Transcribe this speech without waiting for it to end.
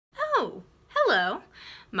Oh, hello.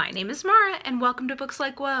 My name is Mara and welcome to Books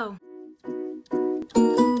Like Whoa.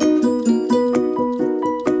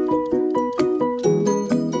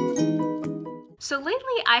 So lately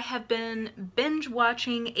I have been binge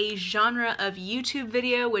watching a genre of YouTube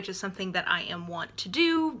video, which is something that I want to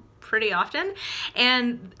do pretty often.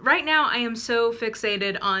 And right now I am so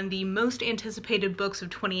fixated on the most anticipated books of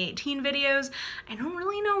 2018 videos. I don't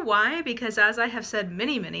really know why, because as I have said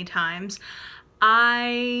many times,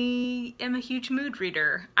 I am a huge mood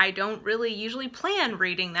reader. I don't really usually plan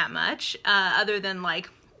reading that much, other than like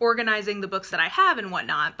organizing the books that I have and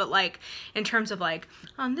whatnot, but like in terms of like,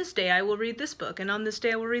 on this day I will read this book and on this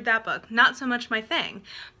day I will read that book, not so much my thing.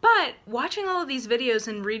 But watching all of these videos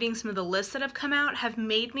and reading some of the lists that have come out have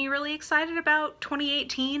made me really excited about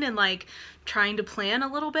 2018 and like trying to plan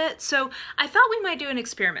a little bit. So I thought we might do an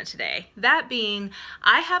experiment today. That being,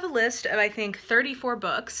 I have a list of I think 34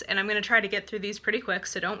 books, and I'm gonna try to get through these pretty quick,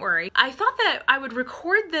 so don't worry. I thought that I would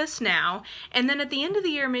record this now, and then at the end of the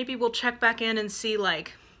year maybe we'll check back in and see,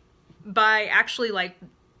 like, by actually like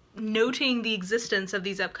noting the existence of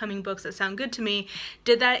these upcoming books that sound good to me,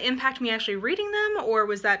 did that impact me actually reading them, or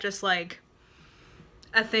was that just like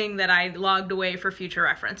a thing that I logged away for future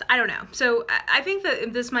reference? I don't know. So I think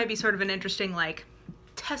that this might be sort of an interesting like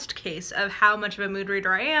test case of how much of a mood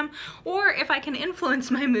reader I am, or if I can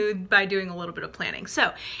influence my mood by doing a little bit of planning.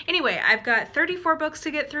 So anyway, I've got 34 books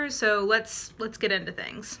to get through, so let's get into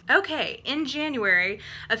things. Okay, in January,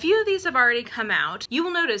 a few of these have already come out. You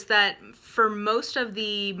will notice that for most of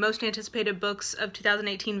the most anticipated books of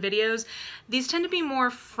 2018 videos, these tend to be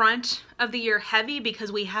more front of the year heavy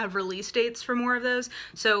because we have release dates for more of those.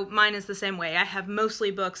 So mine is the same way. I have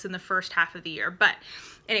mostly books in the first half of the year, but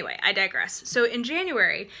anyway, I digress. So in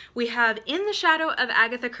January, we have In the Shadow of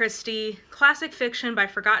Agatha Christie, classic fiction by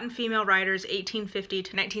forgotten female writers 1850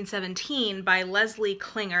 to 1917 by Leslie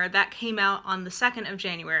Klinger. That came out on the 2nd of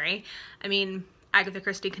January. I mean, Agatha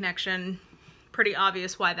Christie connection, pretty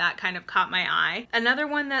obvious why that kind of caught my eye. Another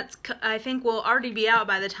one that's I think will already be out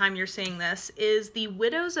by the time you're seeing this is The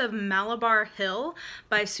Widows of Malabar Hill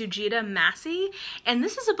by Sujata Massey. And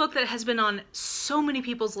this is a book that has been on so many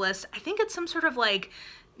people's lists. I think it's some sort of like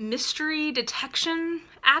mystery detection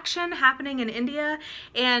action happening in India,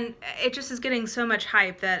 and it just is getting so much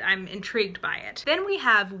hype that I'm intrigued by it. Then we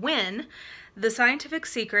have When, The Scientific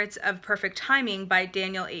Secrets of Perfect Timing by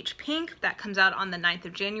Daniel H. Pink. That comes out on the 9th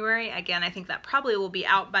of January. Again, I think that probably will be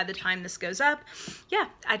out by the time this goes up. Yeah,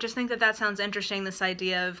 I just think that that sounds interesting, this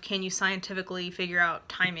idea of can you scientifically figure out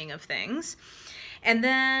timing of things. And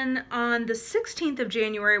then on the 16th of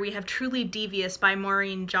January, we have Truly Devious by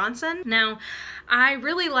Maureen Johnson. Now, I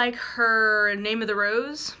really like her Name of the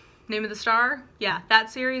Rose, Name of the Star. Yeah,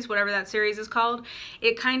 that series, whatever that series is called.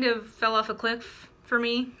 It kind of fell off a cliff for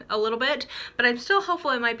me a little bit, but I'm still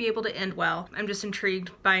hopeful it might be able to end well. I'm just intrigued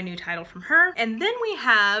by a new title from her. And then we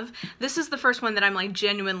have, this is the first one that I'm like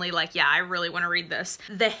genuinely like, yeah, I really want to read this.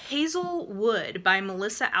 The Hazel Wood by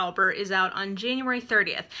Melissa Albert is out on January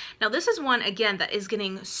 30th. Now this is one, again, that is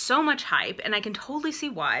getting so much hype, and I can totally see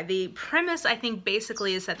why. The premise, I think,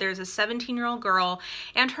 basically is that there's a 17-year-old girl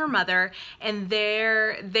and her mother, and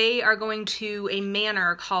they are going to a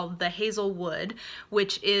manor called the Hazel Wood,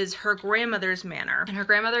 which is her grandmother's manor. And her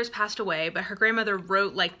grandmother's passed away, but her grandmother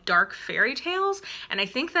wrote like dark fairy tales, and I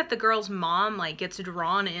think that the girl's mom like gets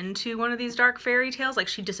drawn into one of these dark fairy tales, like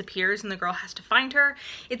she disappears and the girl has to find her.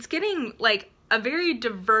 It's getting like a very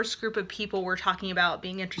diverse group of people we're talking about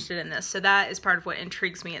being interested in this, so that is part of what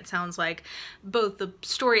intrigues me. It sounds like both the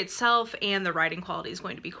story itself and the writing quality is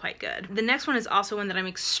going to be quite good. The next one is also one that I'm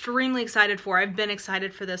extremely excited for. I've been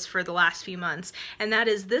excited for this for the last few months, and that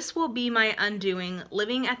is This Will Be My Undoing,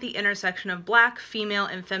 Living at the Intersection of Black, Female,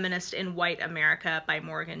 and Feminist in White America by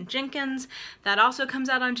Morgan Jenkins. That also comes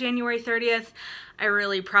out on January 30th. I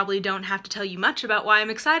really probably don't have to tell you much about why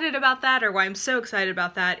I'm excited about that or why I'm so excited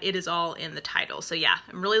about that. It is all in the title. So yeah,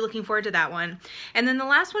 I'm really looking forward to that one. And then the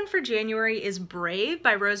last one for January is Brave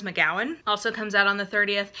by Rose McGowan. Also comes out on the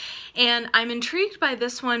 30th. And I'm intrigued by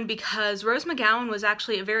this one because Rose McGowan was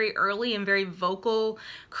actually a very early and very vocal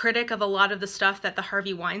critic of a lot of the stuff that the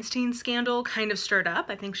Harvey Weinstein scandal kind of stirred up.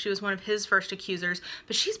 I think she was one of his first accusers,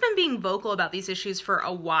 but she's been being vocal about these issues for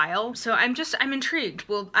a while. So I'm intrigued.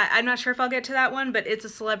 Well, I'm not sure if I'll get to that one, but it's a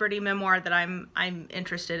celebrity memoir that I'm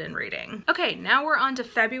interested in reading. Okay, now we're on to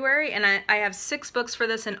February, and I have 6 books for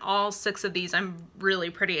this, and all 6 of these I'm really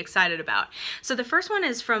pretty excited about. So the first one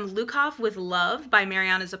is from Lukov with Love by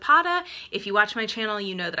Mariana Zapata. If you watch my channel,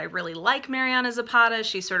 you know that I really like Mariana Zapata.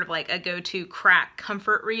 She's sort of like a go-to crack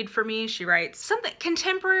comfort read for me. She writes something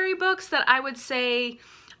contemporary books that I would say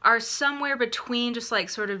are somewhere between just like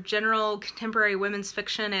sort of general contemporary women's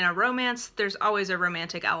fiction and a romance. There's always a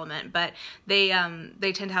romantic element, but they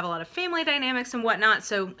tend to have a lot of family dynamics and whatnot.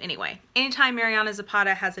 So anyway, anytime Mariana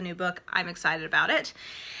Zapata has a new book, I'm excited about it.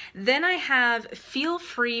 Then I have Feel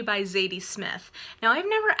Free by Zadie Smith. Now, I've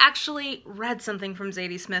never actually read something from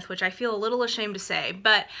Zadie Smith, which I feel a little ashamed to say,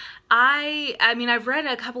 but I mean, I've read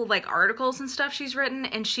a couple of like articles and stuff she's written,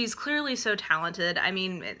 and she's clearly so talented. I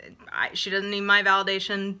mean, she doesn't need my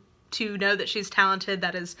validation to know that she's talented.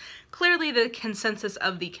 That is clearly the consensus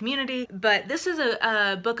of the community. But this is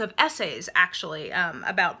a book of essays, actually,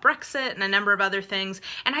 about Brexit and a number of other things.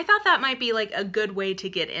 And I thought that might be like a good way to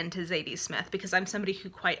get into Zadie Smith, because I'm somebody who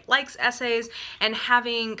quite likes essays, and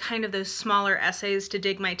having kind of those smaller essays to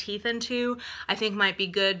dig my teeth into, I think might be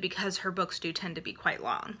good, because her books do tend to be quite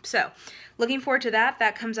long. So looking forward to that.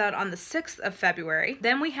 That comes out on the 6th of February.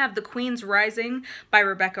 Then we have The Queen's Rising by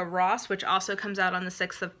Rebecca Ross, which also comes out on the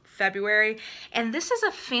 6th of February. And this is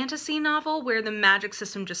a fantasy novel where the magic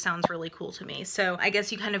system just sounds really cool to me. So I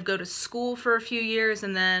guess you kind of go to school for a few years,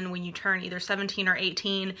 and then when you turn either 17 or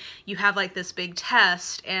 18, you have like this big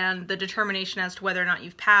test, and the determination as to whether or not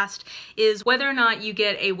you've passed is whether or not you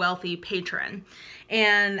get a wealthy patron.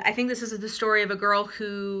 And I think this is the story of a girl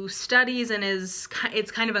who studies and it's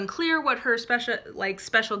kind of unclear what her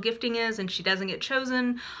special gifting is, and she doesn't get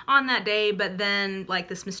chosen on that day, but then like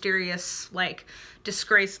this mysterious like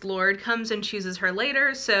disgraced lord comes and chooses her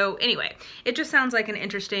later. So anyway, it just sounds like an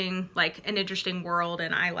interesting world,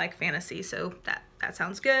 and I like fantasy, so that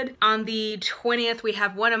sounds good. On the 20th, we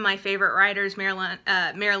have one of my favorite writers,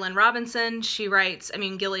 Marilyn Robinson. She writes, I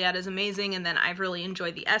mean, Gilead is amazing, and then I've really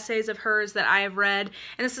enjoyed the essays of hers that I have read.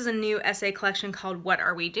 And this is a new essay collection called What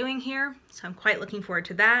Are We Doing Here? So I'm quite looking forward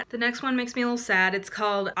to that. The next one makes me a little sad. It's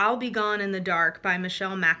called I'll Be Gone in the Dark by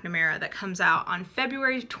Michelle McNamara, that comes out on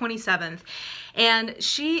February 27th. And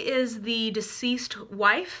she is the deceased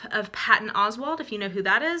wife of Patton Oswalt, if you know who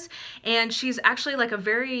that is. And she's actually like a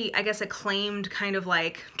very, I guess, acclaimed kind of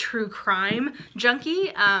like true crime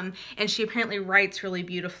junkie. And she apparently writes really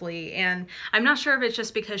beautifully. And I'm not sure if it's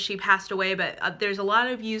just because she passed away, but there's a lot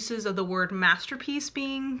of uses of the word masterpiece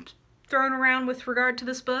being thrown around with regard to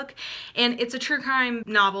this book. And it's a true crime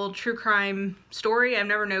novel, true crime story. I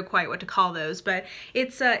never know quite what to call those, but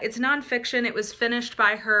it's nonfiction. It was finished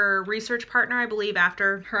by her research partner, I believe,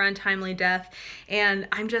 after her untimely death. And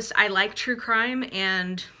I like true crime,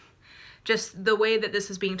 and just the way that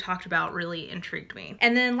this is being talked about really intrigued me.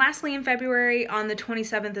 And then lastly, in February, on the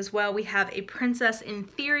 27th as well, we have A Princess in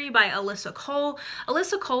Theory by Alyssa Cole.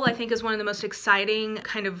 Alyssa Cole, I think, is one of the most exciting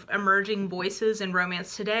kind of emerging voices in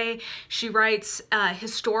romance today. She writes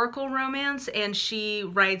historical romance, and she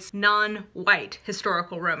writes non-white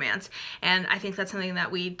historical romance. And I think that's something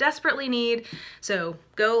that we desperately need. So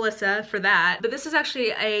go Alyssa for that. But this is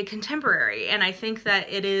actually a contemporary, and I think that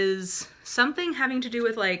it is something having to do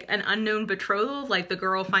with like an unknown betrothal, like the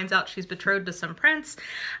girl finds out she's betrothed to some prince.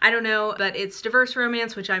 I don't know, but it's diverse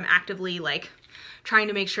romance, which I'm actively like trying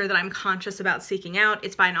to make sure that I'm conscious about seeking out.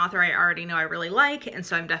 It's by an author I already know I really like, and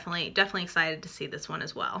so I'm definitely excited to see this one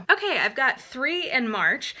as well. Okay, I've got 3 in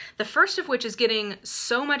March, the first of which is getting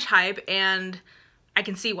so much hype, and I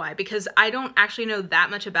can see why, because I don't actually know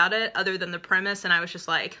that much about it other than the premise, and I was just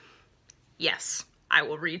like, yes, I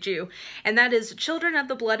will read you. And that is Children of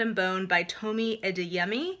the Blood and Bone by Tomi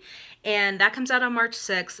Adeyemi, and that comes out on March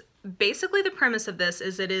 6th. Basically, the premise of this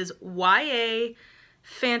is it is YA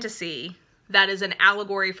fantasy that is an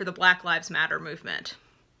allegory for the Black Lives Matter movement.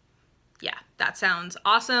 Yeah, that sounds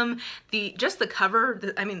awesome. Just the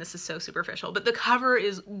cover, I mean, this is so superficial, but the cover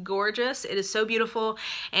is gorgeous. It is so beautiful.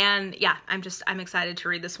 And yeah, I'm excited to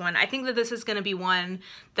read this one. I think that this is going to be one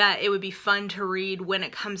that it would be fun to read when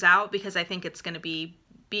it comes out, because I think it's going to be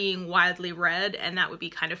being widely read, and that would be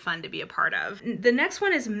kind of fun to be a part of. The next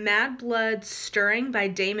one is Mad Blood Stirring by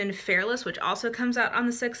Damon Fairless, which also comes out on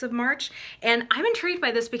the 6th of March. And I'm intrigued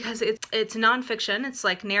by this because it's nonfiction. It's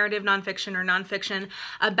like narrative nonfiction or nonfiction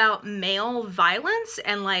about male violence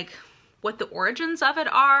and like what the origins of it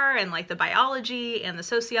are, and like the biology and the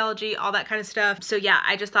sociology, all that kind of stuff. So yeah,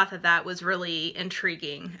 I just thought that that was really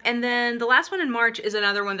intriguing. And then the last one in March is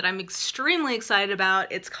another one that I'm extremely excited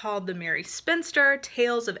about. It's called The Merry Spinster,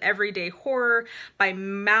 Tales of Everyday Horror by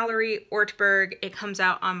Mallory Ortberg. It comes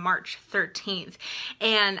out on March 13th.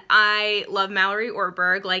 And I love Mallory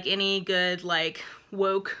Ortberg, like any good like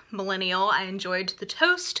woke millennial. I enjoyed The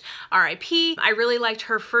Toast, R.I.P. I really liked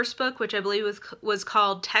her first book, which I believe was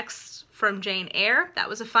called Texts from Jane Eyre. That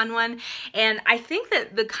was a fun one. And I think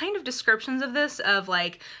that the kind of descriptions of this, of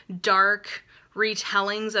like dark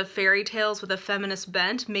retellings of fairy tales with a feminist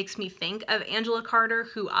bent, makes me think of Angela Carter,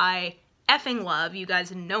 who I effing love. You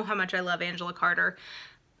guys know how much I love Angela Carter.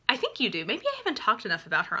 I think you do. Maybe I haven't talked enough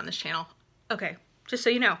about her on this channel. Okay, just so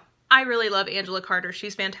you know. I really love Angela Carter.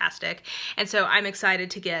 She's fantastic. And so I'm excited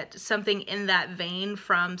to get something in that vein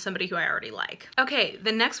from somebody who I already like. Okay,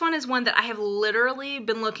 the next one is one that I have literally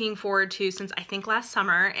been looking forward to since I think last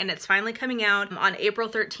summer, and it's finally coming out on April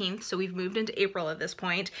 13th, so we've moved into April at this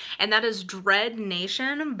point, and that is Dread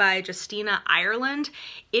Nation by Justina Ireland.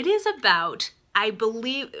 It is about, I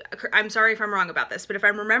believe, I'm sorry if I'm wrong about this, but if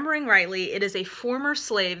I'm remembering rightly, it is a former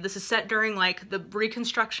slave. This is set during like the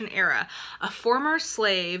Reconstruction era. A former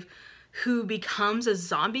slave who becomes a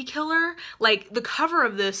zombie killer. Like, the cover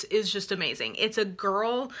of this is just amazing. It's a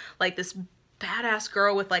girl, like this badass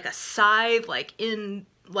girl with like a scythe, like in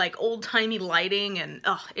like old-timey lighting, and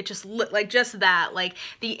oh, it just looked like just that. Like,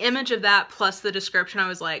 the image of that plus the description, I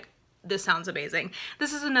was like, this sounds amazing.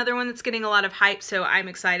 This is another one that's getting a lot of hype, so I'm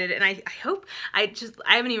excited, and I hope, I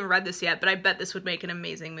haven't even read this yet, but I bet this would make an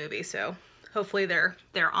amazing movie, so hopefully they're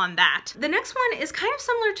on that. The next one is kind of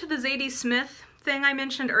similar to the Zadie Smith thing I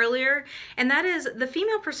mentioned earlier, and that is The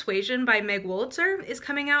Female Persuasion by Meg Wolitzer is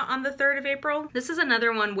coming out on the 3rd of April. This is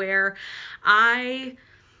another one where I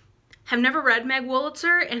have never read Meg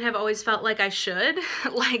Wolitzer and have always felt like I should.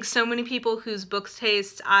 Like so many people whose books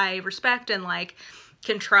tastes I respect and like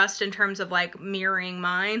can trust in terms of like mirroring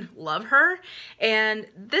mine, love her. And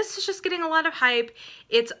this is just getting a lot of hype.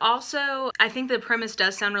 It's also, I think the premise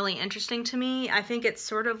does sound really interesting to me. I think it's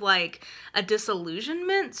sort of like a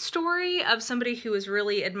disillusionment story of somebody who is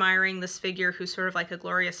really admiring this figure who's sort of like a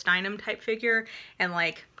Gloria Steinem type figure, and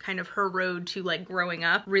like kind of her road to like growing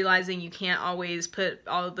up, realizing you can't always put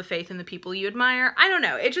all of the faith in the people you admire. I don't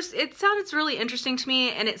know. It sounds really interesting to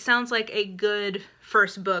me, and it sounds like a good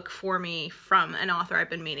first book for me from an author I've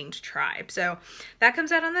been meaning to try. So that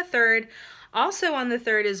comes out on the 3rd. Also on the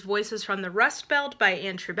 3rd is Voices from the Rust Belt by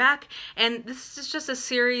Anne Trebeck, and this is just a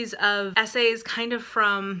series of essays kind of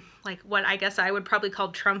from like what I guess I would probably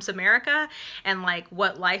call Trump's America, and like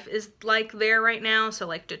what life is like there right now. So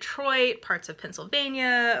like Detroit, parts of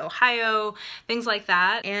Pennsylvania, Ohio, things like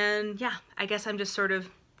that. And yeah, I guess I'm just sort of,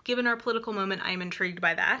 given our political moment, I am intrigued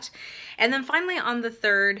by that. And then finally on the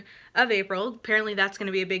 3rd of April, apparently that's going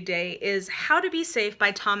to be a big day, is How to Be Safe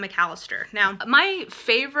by Tom McAllister. Now, my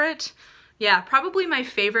favorite, probably my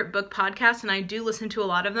favorite book podcast, and I do listen to a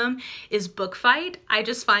lot of them, is Book Fight. I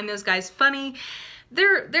just find those guys funny.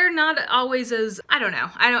 They're not always as, I don't know,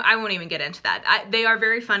 I won't even get into that. They are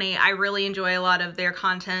very funny. I really enjoy a lot of their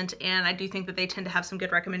content, and I do think that they tend to have some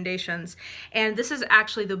good recommendations. And this is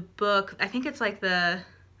actually the book, I think it's like the,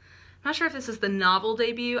 I'm not sure if this is the novel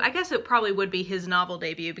debut. I guess it probably would be his novel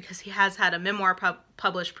debut because he has had a memoir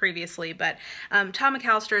published previously, but Tom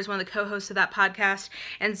McAllister is one of the co-hosts of that podcast,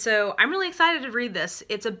 and so I'm really excited to read this.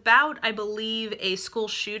 It's about, I believe, a school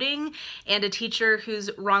shooting and a teacher who's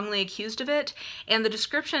wrongly accused of it, and the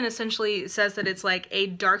description essentially says that it's like a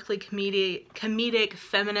darkly comedic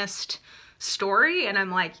feminist story, and I'm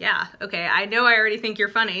like, yeah, okay, I know I already think you're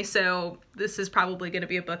funny, so this is probably going to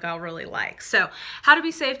be a book I'll really like. So How to Be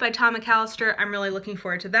Safe by Tom McAllister, I'm really looking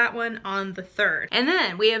forward to that one on the 3rd. And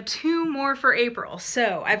then we have 2 more for April.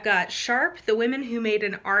 So I've got Sharp, The Women Who Made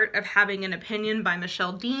an Art of Having an Opinion by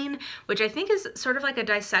Michelle Dean, which I think is sort of like a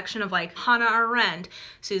dissection of like Hannah Arendt,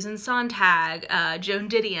 Susan Sontag, Joan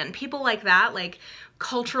Didion, people like that, like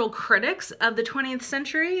cultural critics of the 20th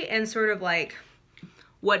century, and sort of like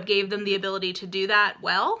what gave them the ability to do that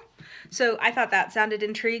well. So I thought that sounded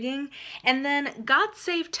intriguing. And then God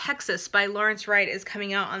Save Texas by Lawrence Wright is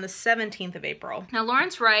coming out on the 17th of April. Now,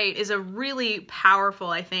 Lawrence Wright is a really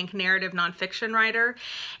powerful, I think, narrative nonfiction writer,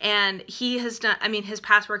 and he has done, I mean, his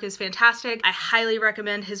past work is fantastic. I highly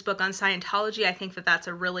recommend his book on Scientology. I think that that's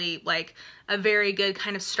a really, like, a very good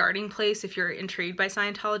kind of starting place if you're intrigued by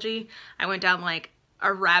Scientology. I went down, like,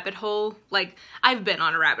 a rabbit hole. Like, I've been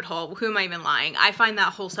on a rabbit hole. Who am I even lying? I find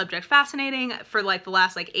that whole subject fascinating. For like the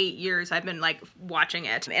last like 8 years, I've been like watching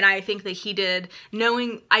it. And I think that he did,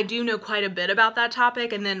 knowing, I do know quite a bit about that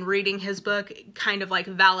topic, and then reading his book kind of like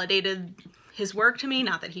validated his work to me.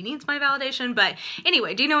 Not that he needs my validation, but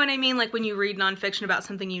anyway, do you know what I mean? Like when you read nonfiction about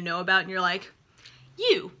something you know about and you're like,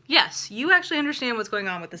 yes, you actually understand what's going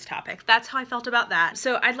on with this topic. That's how I felt about that.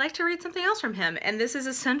 So I'd like to read something else from him. And this is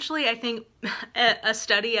essentially, I think, a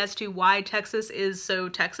study as to why Texas is so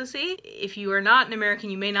Texas-y. If you are not an American,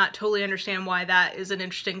 you may not totally understand why that is an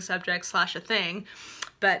interesting subject / a thing.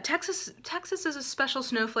 But Texas is a special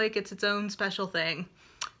snowflake. It's its own special thing.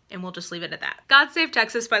 And we'll just leave it at that. God Save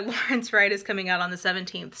Texas by Lawrence Wright is coming out on the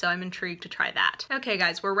 17th, so I'm intrigued to try that. Okay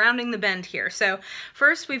guys, we're rounding the bend here. So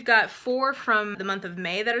first we've got 4 from the month of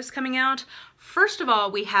May that is coming out. First of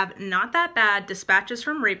all, we have Not That Bad, Dispatches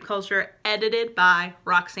from Rape Culture, edited by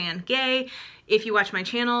Roxane Gay. If you watch my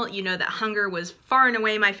channel, you know that Hunger was far and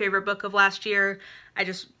away my favorite book of last year.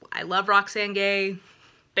 I love Roxane Gay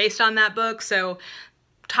based on that book, so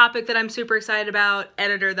topic that I'm super excited about,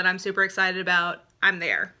 editor that I'm super excited about, I'm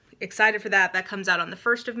there. Excited for that. That comes out on the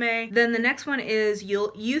 1st of May. Then the next one is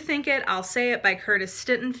You Think It, I'll Say It by Curtis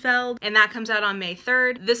Sittenfeld, and that comes out on May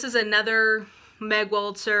 3rd. This is another Meg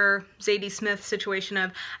Waltzer, Zadie Smith situation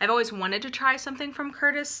of, I've always wanted to try something from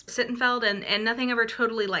Curtis Sittenfeld and nothing ever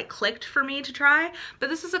totally like clicked for me to try, but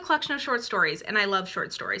this is a collection of short stories and I love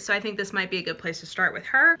short stories, so I think this might be a good place to start with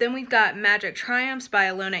her. Then we've got Magic Triumphs by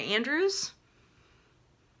Alona Andrews.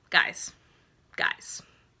 Guys.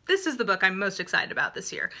 This is the book I'm most excited about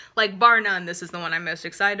this year. Like, bar none, this is the one I'm most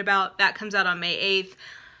excited about. That comes out on May 8th.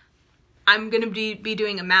 I'm gonna be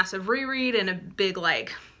doing a massive reread and a big,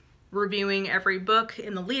 like, reviewing every book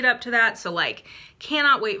in the lead up to that, so, like,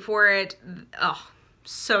 cannot wait for it. Oh,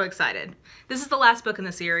 so excited. This is the last book in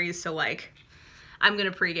the series, so, like, I'm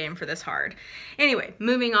gonna pregame for this hard. Anyway,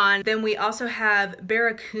 moving on. Then we also have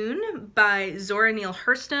Barracoon by Zora Neale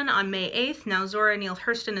Hurston on May 8th. Now, Zora Neale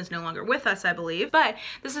Hurston is no longer with us, I believe, but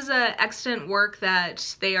this is an extant work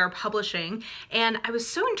that they are publishing, and I was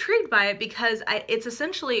so intrigued by it because it's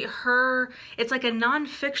essentially it's like a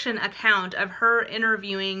nonfiction account of her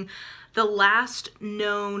interviewing the last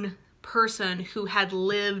known person who had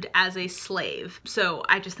lived as a slave. So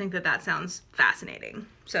I just think that that sounds fascinating.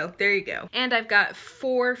 So there you go. And I've got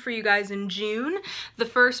 4 for you guys in June. The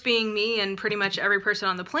first being me, and pretty much every person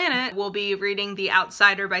on the planet will be reading The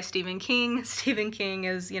Outsider by Stephen King. Stephen King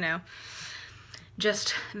is, you know,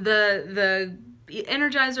 just the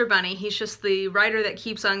Energizer Bunny. He's just the writer that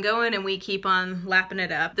keeps on going and we keep on lapping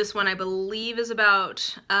it up. This one I believe is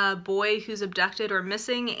about a boy who's abducted or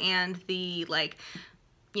missing and the, like,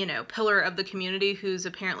 you know, pillar of the community who's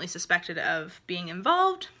apparently suspected of being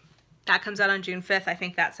involved. That comes out on June 5th. I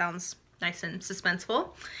think that sounds nice and suspenseful.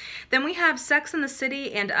 Then we have Sex and the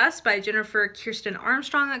City and Us by Jennifer Kirsten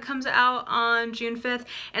Armstrong that comes out on June 5th.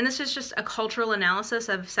 And this is just a cultural analysis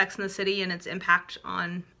of Sex and the City and its impact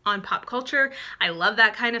on pop culture. I love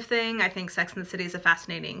that kind of thing. I think Sex and the City is a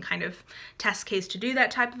fascinating kind of test case to do that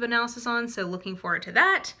type of analysis on, so looking forward to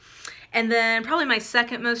that. And then probably my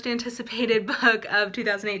second most anticipated book of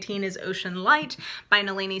 2018 is Ocean Light by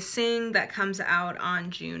Nalini Singh. That comes out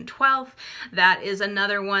on June 12th. That is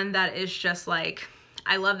another one that is just like,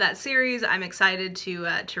 I love that series. I'm excited to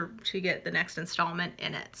get the next installment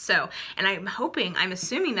in it. So, and I'm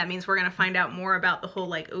assuming that means we're gonna find out more about the whole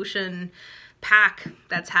like ocean pack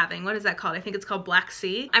that's having, what is that called? I think it's called Black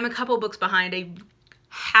Sea. I'm a couple books behind. I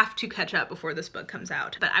have to catch up before this book comes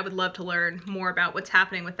out, but I would love to learn more about what's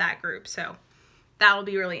happening with that group, so that'll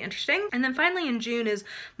be really interesting. And then finally in June is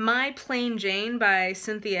My Plain Jane by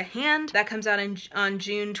Cynthia Hand. That comes out on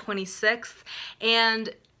June 26th, and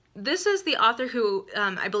this is the author who,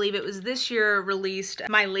 I believe it was this year, released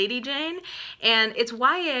My Lady Jane, and it's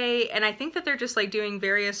YA, and I think that they're just like doing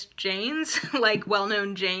various Janes, like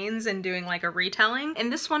well-known Janes, and doing like a retelling.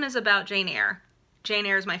 And this one is about Jane Eyre. Jane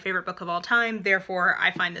Eyre is my favorite book of all time, therefore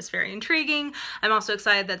I find this very intriguing. I'm also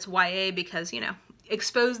excited that's YA because, you know,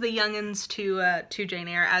 expose the youngins to Jane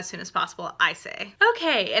Eyre as soon as possible, I say.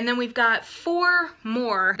 Okay, and then we've got 4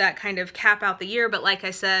 more that kind of cap out the year, but like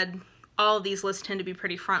I said, all of these lists tend to be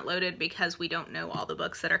pretty front-loaded because we don't know all the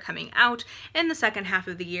books that are coming out in the second half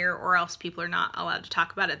of the year, or else people are not allowed to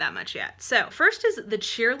talk about it that much yet. So first is The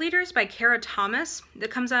Cheerleaders by Kara Thomas.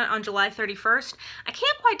 That comes out on July 31st. I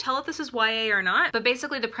can't quite tell if this is YA or not, but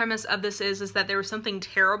basically the premise of this is that there was something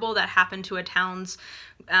terrible that happened to a town's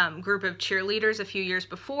group of cheerleaders a few years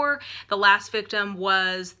before. The last victim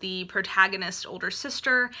was the protagonist's older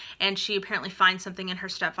sister, and she apparently finds something in her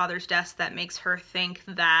stepfather's desk that makes her think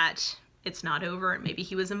that it's not over and maybe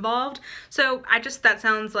he was involved. So that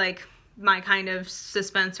sounds like my kind of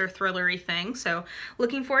suspense or thrillery thing, so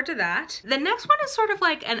looking forward to that. The next one is sort of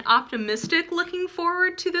like an optimistic looking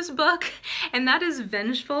forward to this book, and that is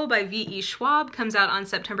Vengeful by V.E. Schwab. Comes out on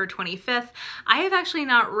September 25th. I have actually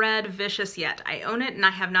not read Vicious yet. I own it and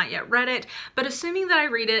I have not yet read it, but assuming that I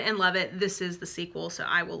read it and love it, this is the sequel, so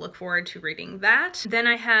I will look forward to reading that. Then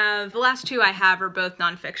I have, the last 2 I have are both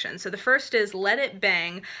nonfiction. So the first is Let It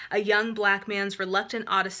Bang, A Young Black Man's Reluctant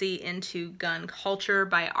Odyssey into Gun Culture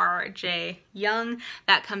by R.R. R.J. Young.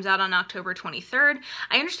 That comes out on October 23rd.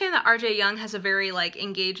 I understand that R.J. Young has a very like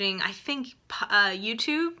engaging, I think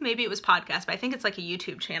YouTube, maybe it was podcast, but I think it's like a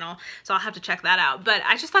YouTube channel, so I'll have to check that out. But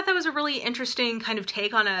I just thought that was a really interesting kind of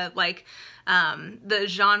take on a like the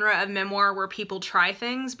genre of memoir where people try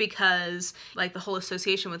things, because like the whole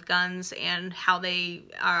association with guns and how they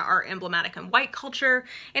are emblematic in white culture.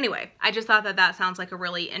 Anyway, I just thought that that sounds like a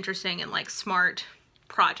really interesting and like smart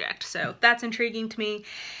project, so that's intriguing to me.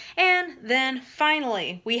 And then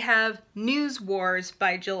finally, we have News Wars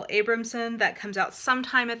by Jill Abramson that comes out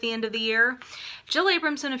sometime at the end of the year. Jill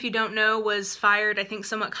Abramson, if you don't know, was fired, I think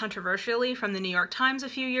somewhat controversially, from the New York Times a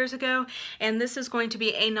few years ago, and this is going to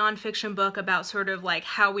be a nonfiction book about sort of like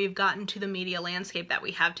how we've gotten to the media landscape that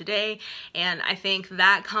we have today, and I think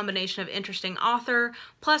that combination of interesting author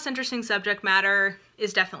plus interesting subject matter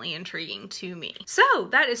is definitely intriguing to me. So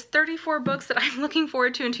that is 34 books that I'm looking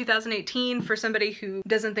forward to in 2018. For somebody who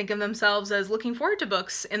doesn't think of themselves as looking forward to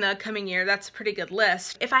books in the coming year, that's a pretty good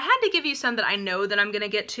list. If I had to give you some that I know that I'm gonna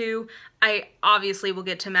get to, I obviously will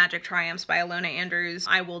get to Magic Triumphs by Alona Andrews.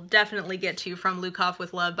 I will definitely get to From Lukov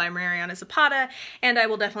with Love by Mariana Zapata, and I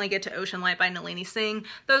will definitely get to Ocean Light by Nalini Singh.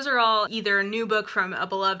 Those are all either a new book from a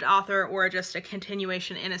beloved author or just a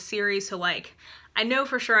continuation in a series, so like, I know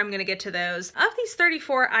for sure I'm gonna get to those. Of these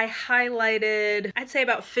 34, I highlighted, I'd say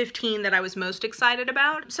about 15 that I was most excited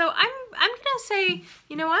about. So I'm gonna say,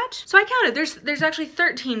 you know what? So I counted, there's actually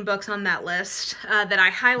 13 books on that list that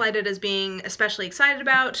I highlighted as being especially excited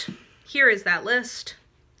about. Here is that list.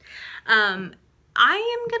 I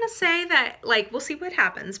am gonna say that, like, we'll see what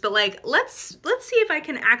happens, but like, let's see if I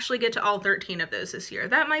can actually get to all 13 of those this year.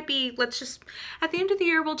 That might be, let's just, at the end of the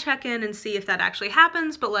year, we'll check in and see if that actually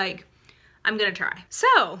happens, but like, I'm gonna try.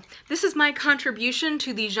 So, this is my contribution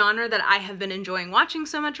to the genre that I have been enjoying watching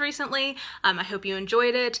so much recently. I hope you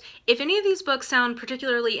enjoyed it. If any of these books sound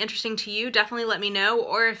particularly interesting to you, definitely let me know,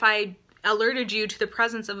 or if I alerted you to the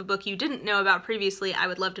presence of a book you didn't know about previously, I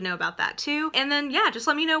would love to know about that too. And then yeah, just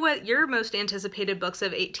let me know what your most anticipated books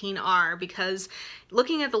of 18 are, because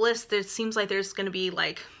looking at the list, it seems like there's gonna be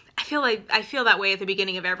like, I feel that way at the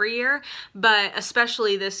beginning of every year, but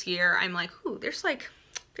especially this year, I'm like, ooh, there's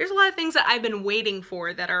a lot of things that I've been waiting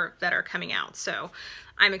for that are coming out, so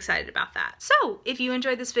I'm excited about that. So if you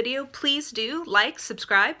enjoyed this video, please do like,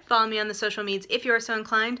 subscribe, follow me on the social medias if you are so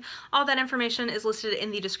inclined. All that information is listed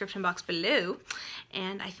in the description box below,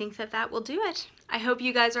 and I think that that will do it. I hope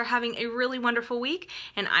you guys are having a really wonderful week,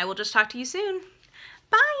 and I will just talk to you soon.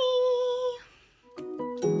 Bye!